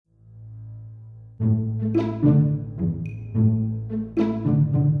Greetings,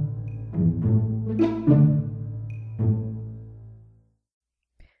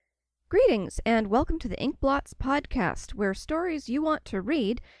 and welcome to the Inkblots podcast, where stories you want to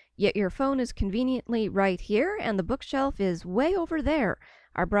read, yet your phone is conveniently right here and the bookshelf is way over there,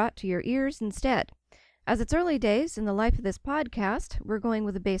 are brought to your ears instead. As it's early days in the life of this podcast, we're going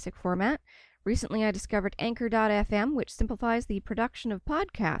with a basic format. Recently, I discovered Anchor.fm, which simplifies the production of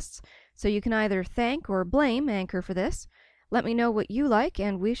podcasts, so you can either thank or blame Anchor for this. Let me know what you like,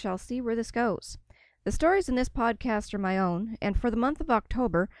 and we shall see where this goes. The stories in this podcast are my own, and for the month of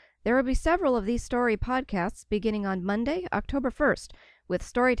October, there will be several of these story podcasts beginning on Monday, October 1st, with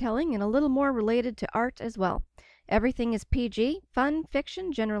storytelling and a little more related to art as well. Everything is PG, fun,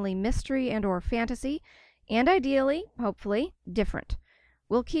 fiction, generally mystery and or fantasy, and ideally, hopefully, different.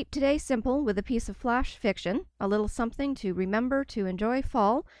 We'll keep today simple with a piece of flash fiction, a little something to remember to enjoy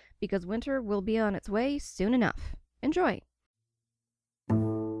fall, because winter will be on its way soon enough. Enjoy!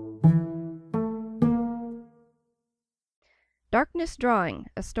 Darkness Drawing,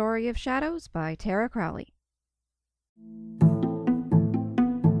 A Story of Shadows by Tara Crowley.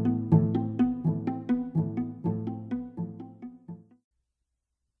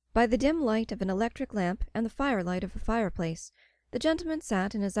 By the dim light of an electric lamp and the firelight of a fireplace, the gentleman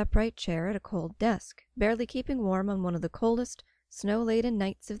sat in his upright chair at a cold desk, barely keeping warm on one of the coldest, snow-laden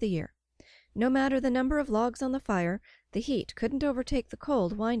nights of the year. No matter the number of logs on the fire, the heat couldn't overtake the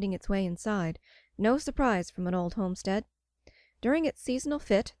cold winding its way inside. No surprise from an old homestead. During its seasonal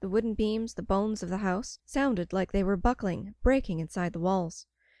fit, the wooden beams, the bones of the house, sounded like they were buckling, breaking inside the walls.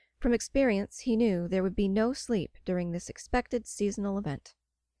 From experience, he knew there would be no sleep during this expected seasonal event.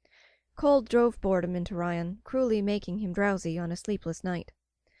 Cold drove boredom into Ryan, cruelly making him drowsy on a sleepless night.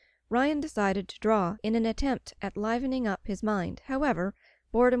 Ryan decided to draw in an attempt at livening up his mind. However,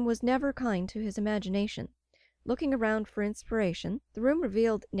 boredom was never kind to his imagination. Looking around for inspiration, the room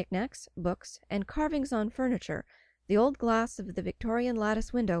revealed knickknacks, books, and carvings on furniture. The old glass of the Victorian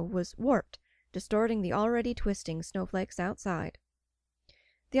lattice window was warped, distorting the already twisting snowflakes outside.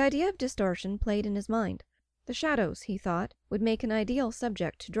 The idea of distortion played in his mind. The shadows, he thought, would make an ideal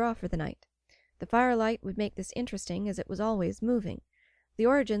subject to draw for the night. The firelight would make this interesting as it was always moving. The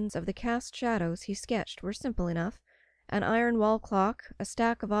origins of the cast shadows he sketched were simple enough: an iron wall clock, a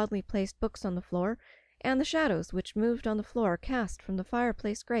stack of oddly placed books on the floor, and the shadows which moved on the floor cast from the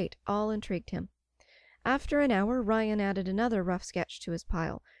fireplace grate all intrigued him. After an hour, Ryan added another rough sketch to his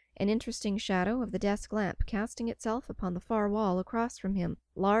pile, an interesting shadow of the desk lamp casting itself upon the far wall across from him,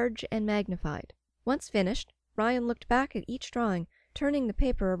 large and magnified. Once finished, Ryan looked back at each drawing, turning the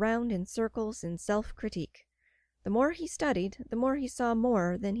paper around in circles in self-critique. The more he studied, the more he saw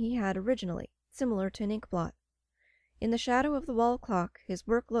more than he had originally, similar to an ink blot. In the shadow of the wall clock, his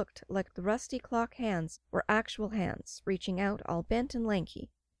work looked like the rusty clock hands were actual hands, reaching out all bent and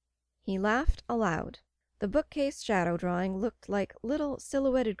lanky. He laughed aloud. The bookcase shadow drawing looked like little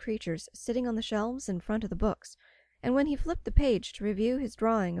silhouetted creatures sitting on the shelves in front of the books, and when he flipped the page to review his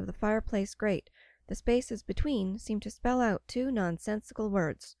drawing of the fireplace grate, the spaces between seemed to spell out two nonsensical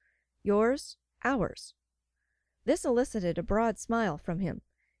words: yours, ours. This elicited a broad smile from him.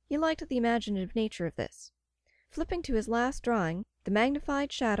 He liked the imaginative nature of this. Flipping to his last drawing, the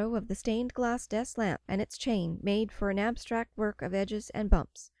magnified shadow of the stained glass desk lamp and its chain made for an abstract work of edges and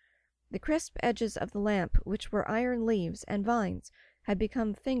bumps. The crisp edges of the lamp, which were iron leaves and vines, had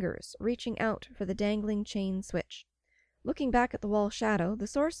become fingers reaching out for the dangling chain switch. Looking back at the wall shadow, the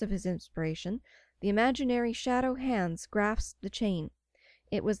source of his inspiration, the imaginary shadow hands grasped the chain.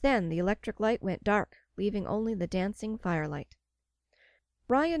 It was then the electric light went dark, leaving only the dancing firelight.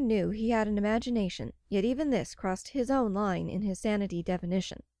 Ryan knew he had an imagination, yet even this crossed his own line in his sanity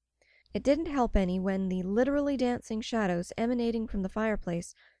definition. It didn't help any when the literally dancing shadows emanating from the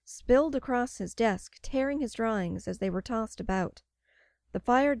fireplace spilled across his desk, tearing his drawings as they were tossed about. The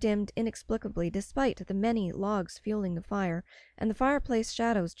fire dimmed inexplicably despite the many logs fueling the fire, and the fireplace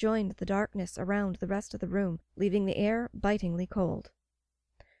shadows joined the darkness around the rest of the room, leaving the air bitingly cold.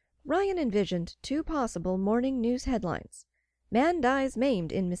 Ryan envisioned two possible morning news headlines: "Man dies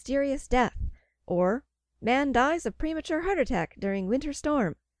maimed in mysterious death," or "Man dies of premature heart attack during winter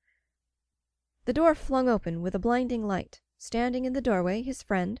storm." The door flung open with a blinding light. Standing in the doorway, his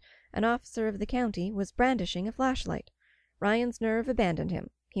friend, an officer of the county, was brandishing a flashlight. Ryan's nerve abandoned him.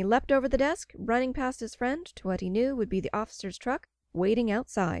 He leapt over the desk, running past his friend to what he knew would be the officer's truck waiting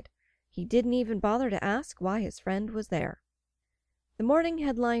outside. He didn't even bother to ask why his friend was there. The morning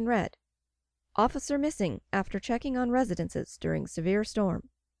headline read, "Officer missing after checking on residences during severe storm."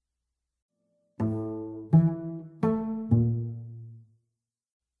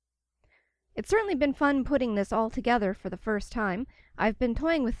 It's certainly been fun putting this all together for the first time. I've been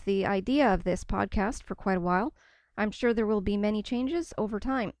toying with the idea of this podcast for quite a while. I'm sure there will be many changes over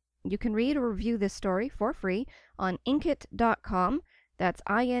time. You can read or review this story for free on Inkit.com. That's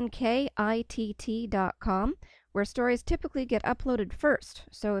INKITT.com, where stories typically get uploaded first.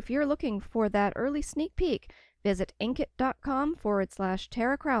 So if you're looking for that early sneak peek, visit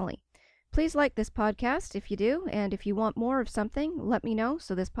Inkit.com/Tara Crowley. Please like this podcast if you do, and if you want more of something, let me know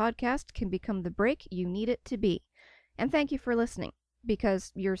so this podcast can become the break you need it to be. And thank you for listening,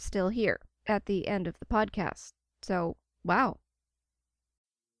 because you're still here at the end of the podcast. So, wow.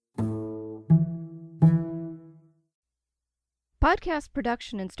 Podcast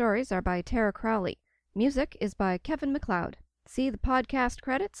production and stories are by Tara Crowley. Music is by Kevin MacLeod. See the podcast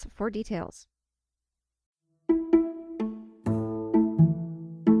credits for details.